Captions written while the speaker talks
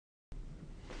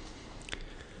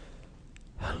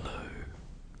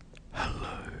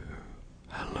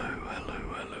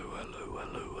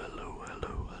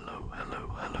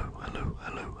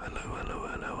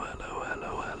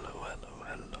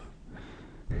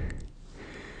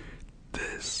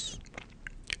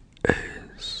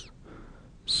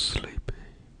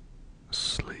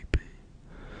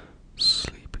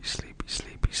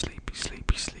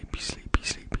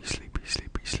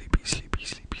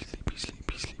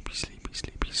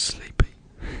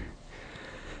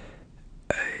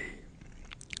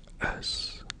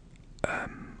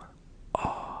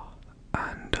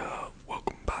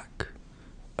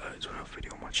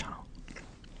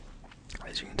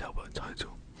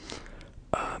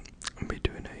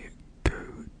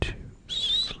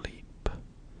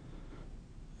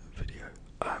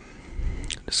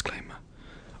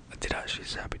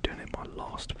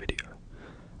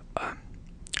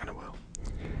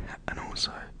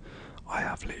I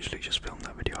have literally just filmed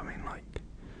that video, I mean like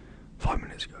 5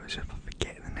 minutes ago, so if I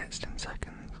forget in the next 10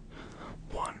 seconds,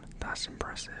 1, that's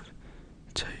impressive,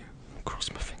 2,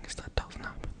 cross my fingers that doesn't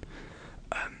happen.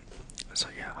 So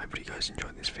yeah, hopefully you guys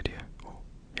enjoyed this video, or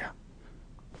yeah,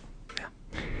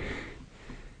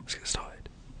 let's get started.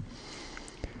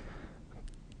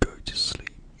 Go to sleep,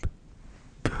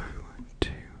 go to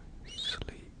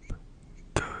sleep,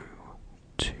 go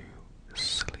to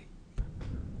sleep,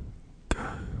 go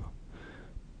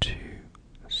to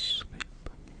sleep,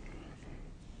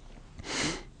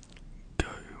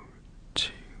 go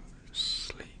to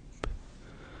sleep,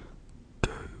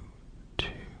 go to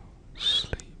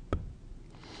sleep,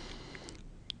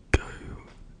 go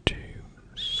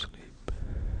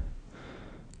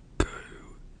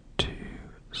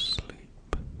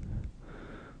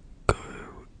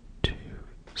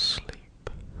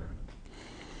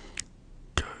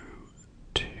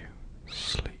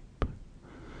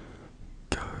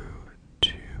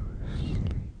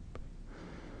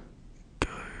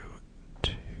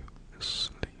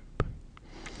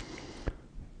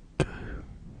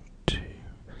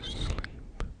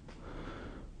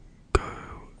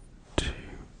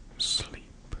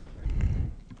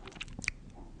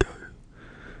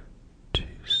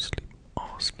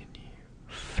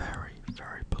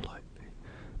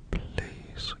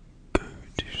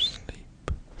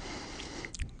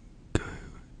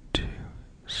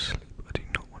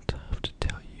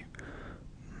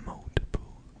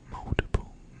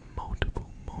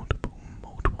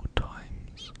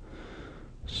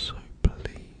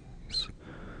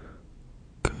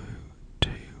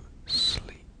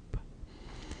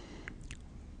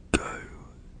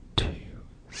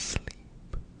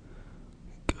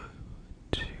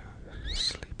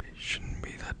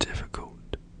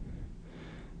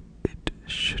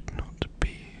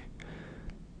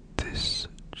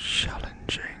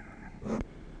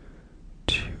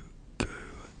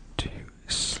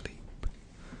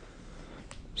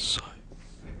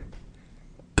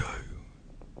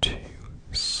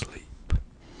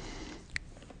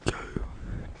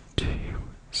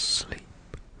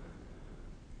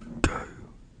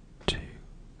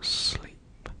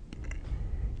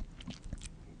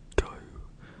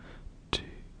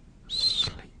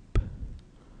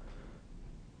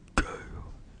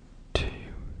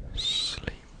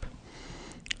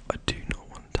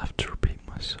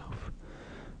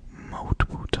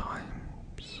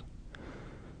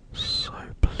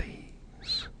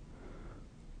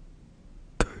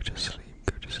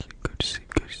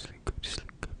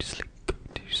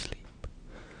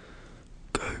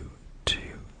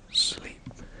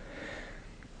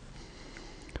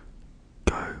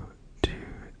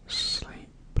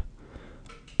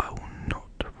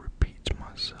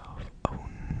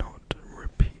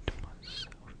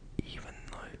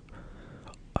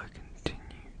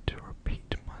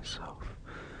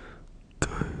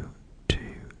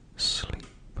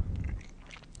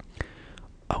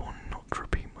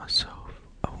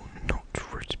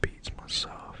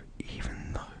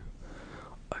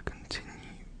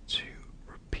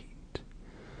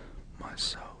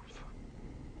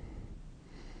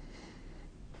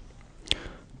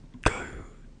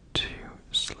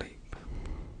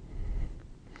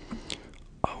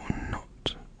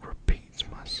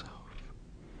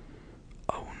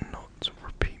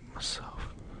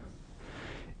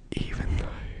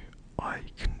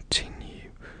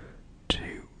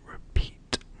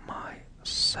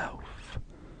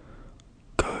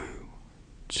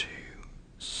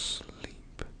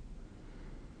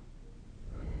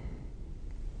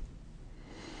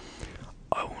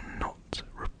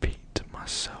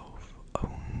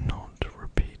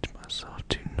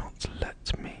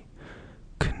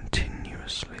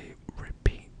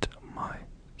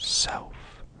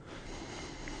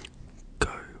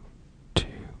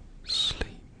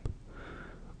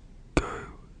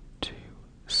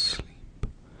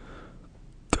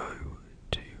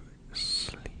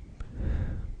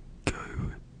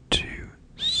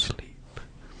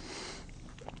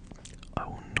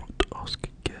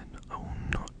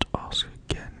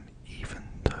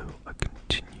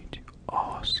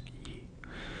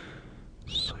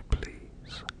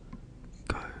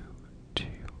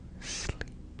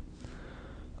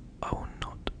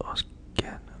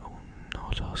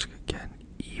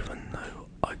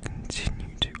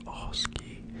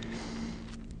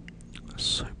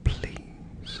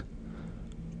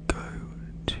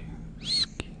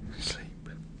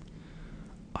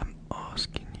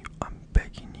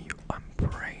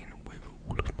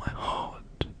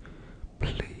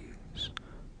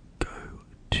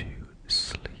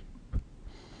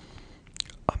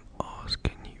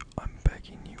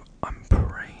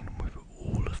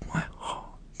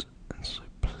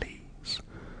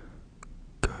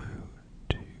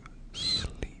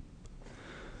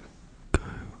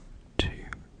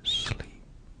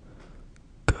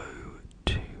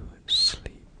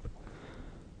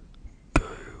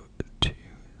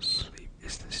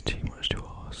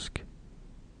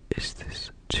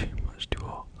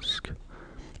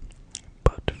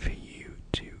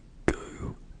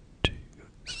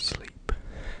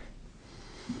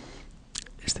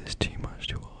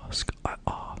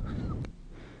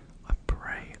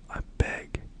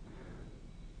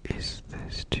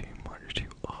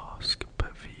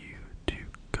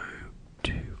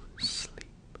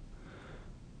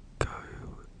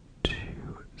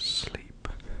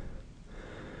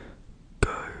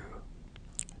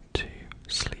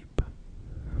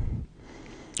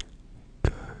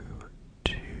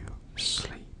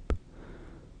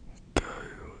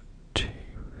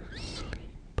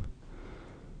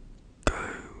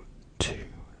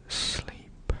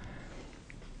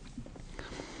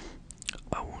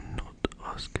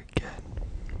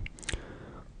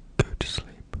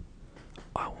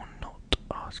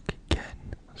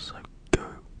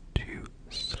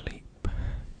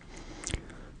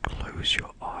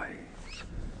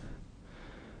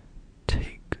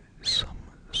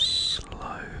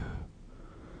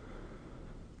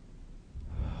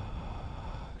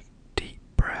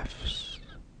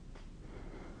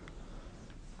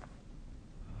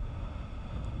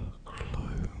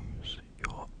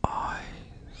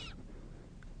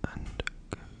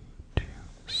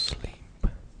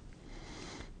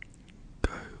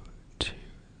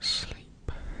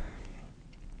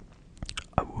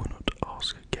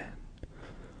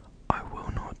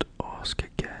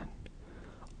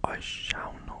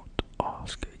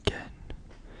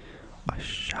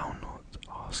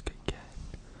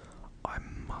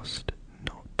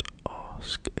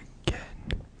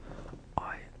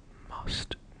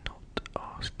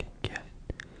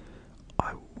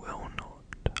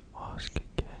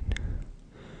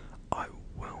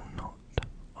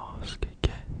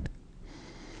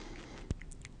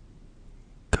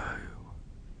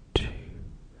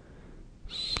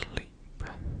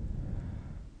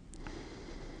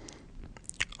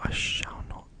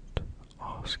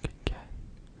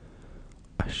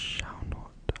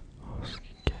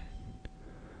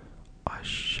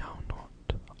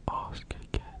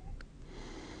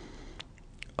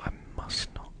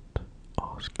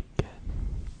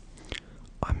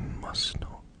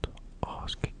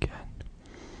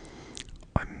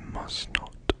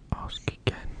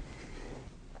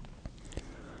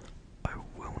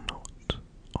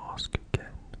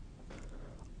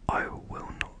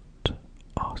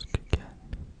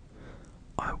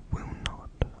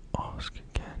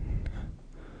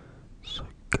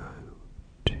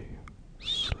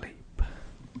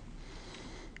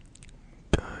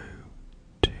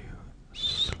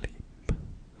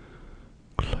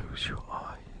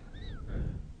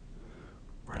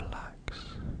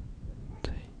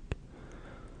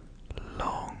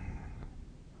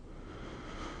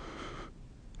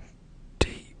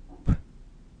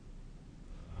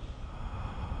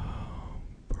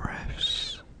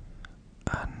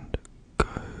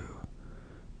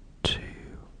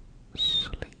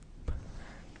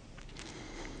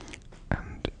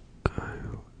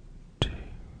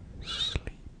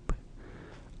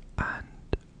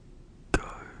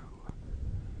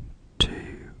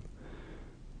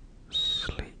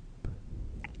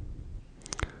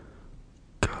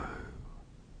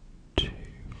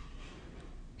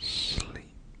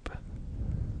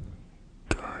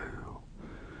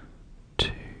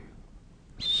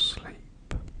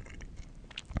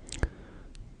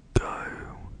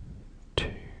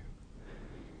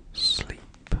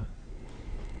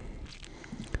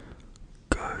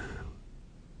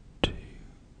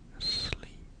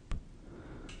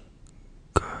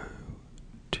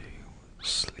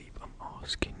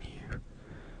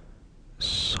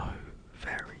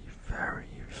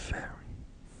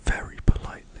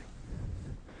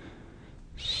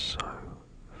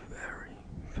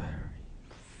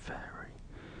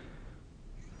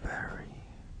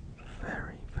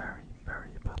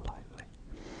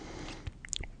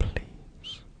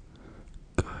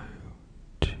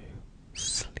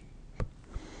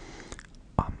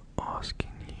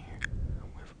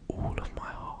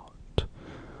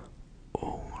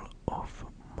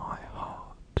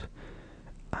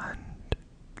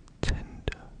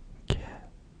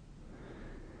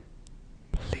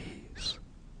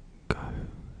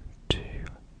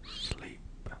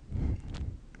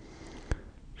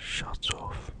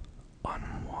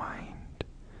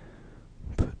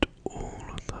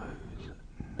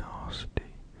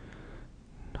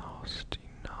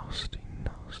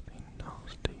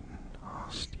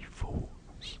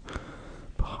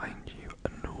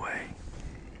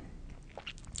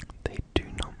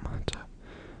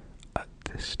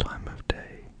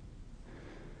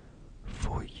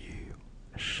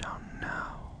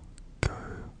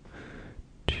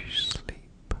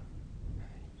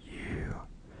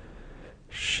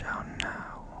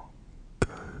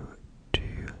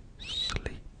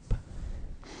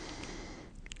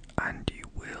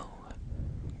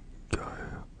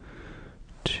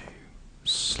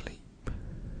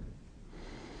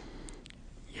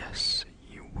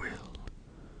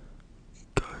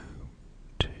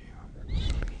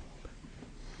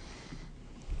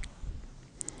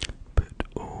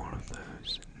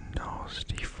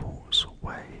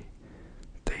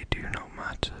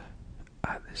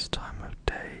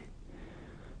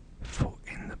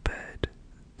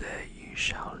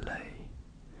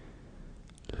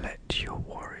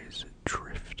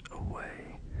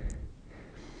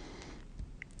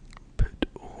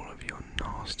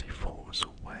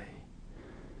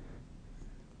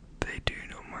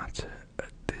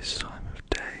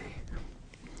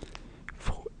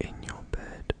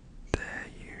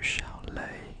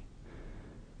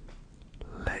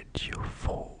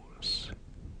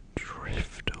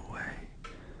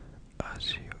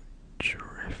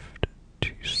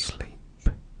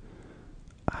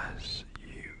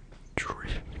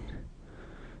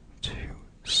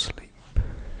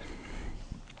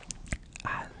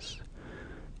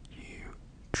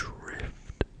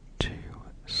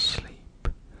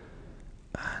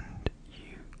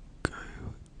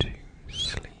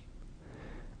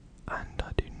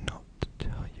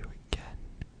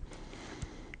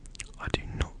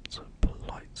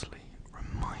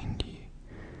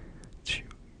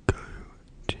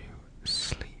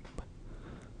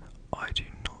I do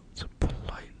not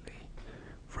politely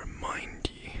remind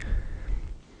you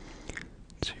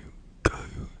to go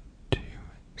to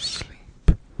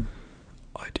sleep.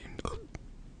 I do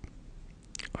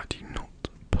not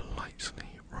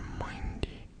politely remind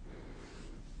you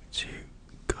to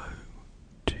go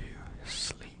to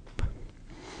sleep.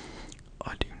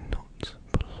 I do not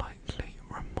politely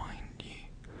remind you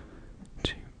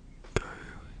to go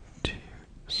to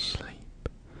sleep.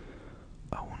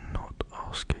 I will not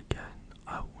ask again.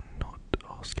 I will not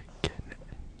ask again,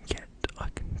 and yet I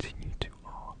continue to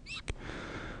ask.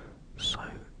 So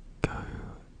go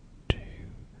to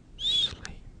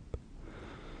sleep.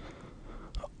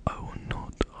 I will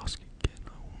not ask again.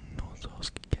 I will not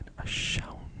ask again. I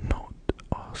shall not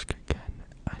ask again,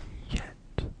 and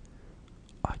yet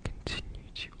I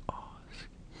continue to ask.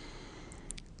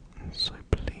 And so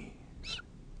please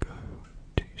go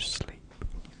to sleep.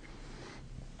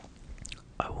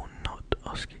 I will not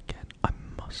ask again. I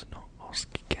must not ask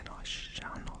again. I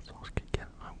shall not ask again.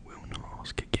 I will not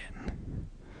ask again.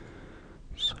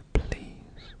 So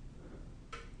please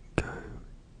go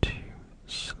to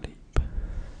sleep.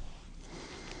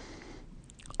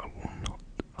 I will not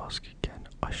ask again.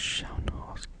 I shall not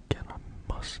ask again.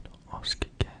 I must not ask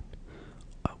again.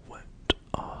 I won't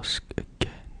ask again.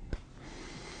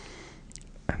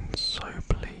 And so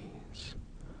please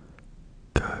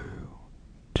go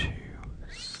to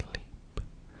sleep.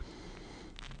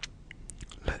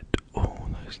 Let all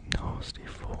those nasty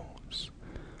thoughts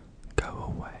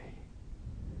go away.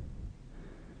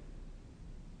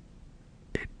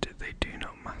 They do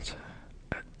not matter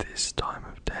at this time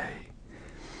of day.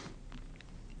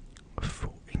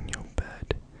 For in your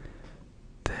bed,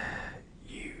 there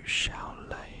you shall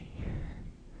lay.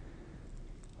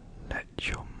 Let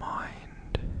your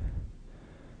mind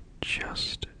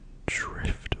just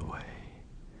drift away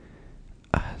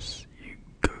as you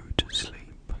go to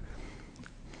sleep.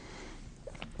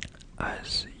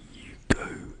 As you go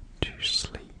to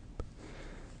sleep.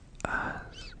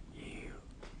 As you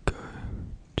go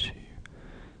to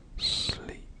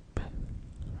sleep.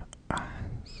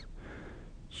 As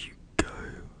you go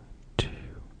to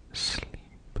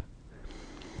sleep.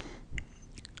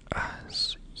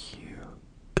 As you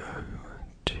go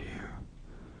to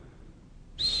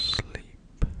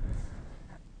sleep.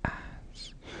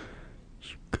 As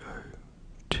you go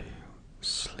to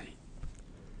sleep.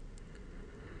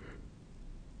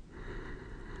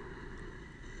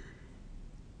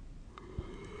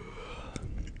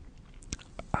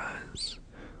 As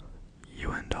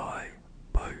you and I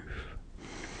both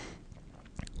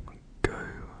go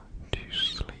to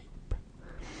sleep.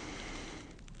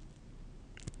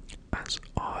 As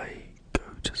I go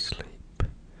to sleep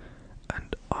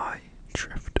and I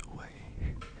drift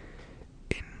away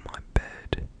in my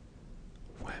bed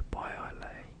whereby I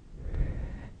lay.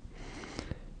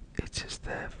 It is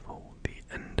therefore the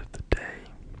end of the day,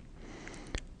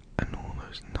 and all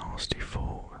those nasty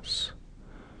thoughts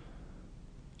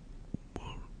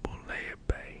will lay at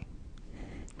bay.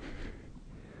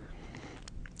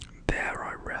 There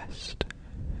I rest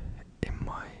in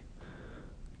my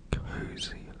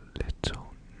cozy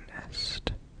little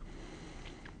nest.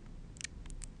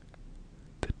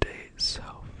 The day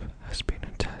itself has been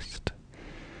a test,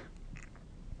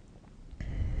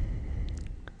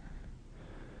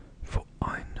 for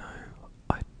I know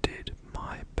I did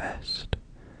my best.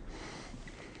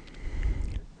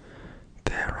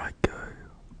 There I go,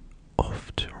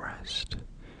 off to rest.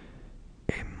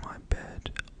 In my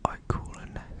bed I call a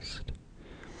nest.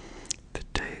 The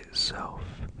day itself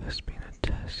has been a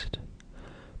test,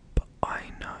 but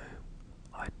I know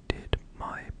I did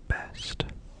my best.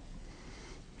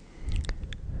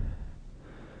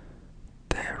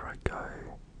 There I go,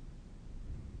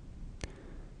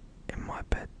 in my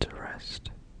bed to rest.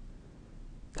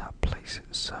 That place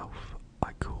itself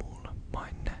I call my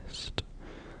nest.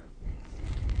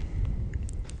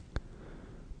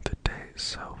 The day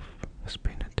itself has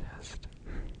been a test,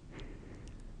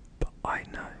 but I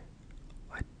know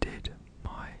I did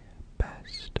my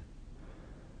best.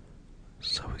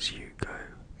 So as you go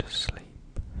to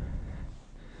sleep,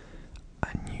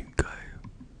 and you go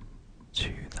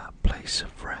to that place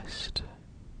of rest,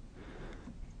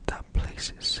 that place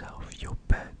itself, your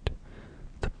bed,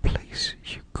 the place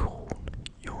you call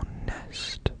your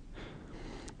nest,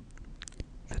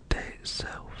 the day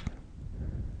itself,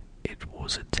 it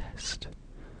was a test,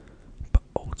 but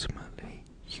ultimately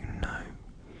you know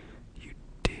you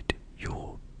did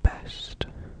your best.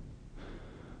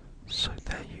 So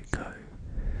there you go,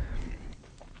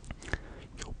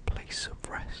 your place of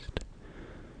rest,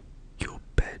 your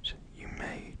bed you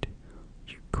made,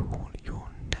 you call your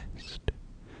nest.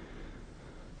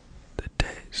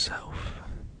 itself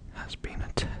has been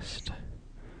a test,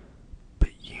 but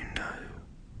you know,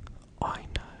 I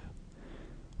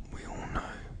know, we all know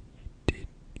you did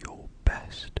your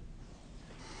best.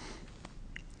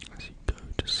 As you go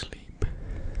to sleep,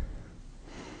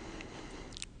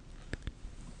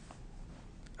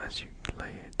 as you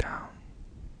lay it down,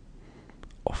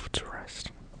 off to rest,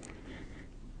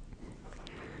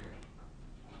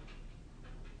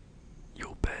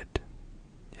 your bed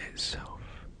itself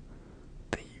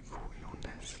that you call your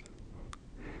nest,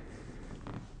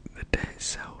 the day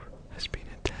itself has been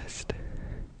a test,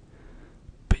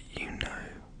 but you know,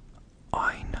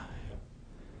 I know,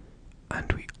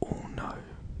 and we all know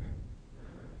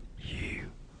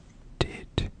you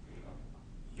did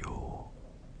your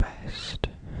best.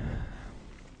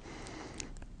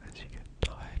 As you get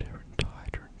tighter and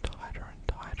tighter and tighter and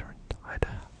tighter and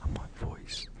tighter, and my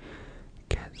voice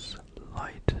gets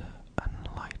lighter and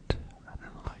lighter and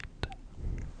lighter,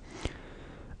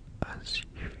 as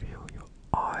you feel your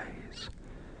eyes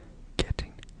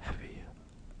getting heavier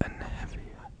and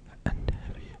heavier and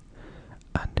heavier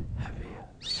and heavier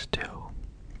still.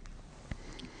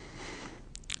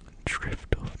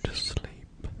 Drift off to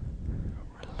sleep,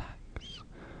 relax,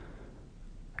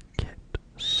 get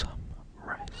some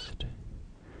rest.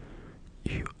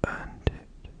 You earned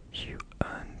it, you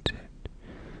earned it,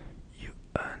 you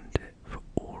earned it for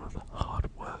all of the hard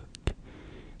work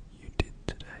you did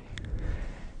today.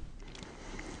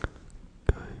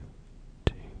 Go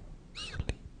to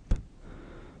sleep.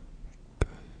 Go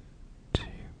to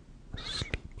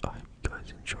sleep. I hope you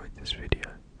guys enjoyed this video.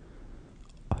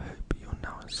 I hope you're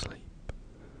now asleep.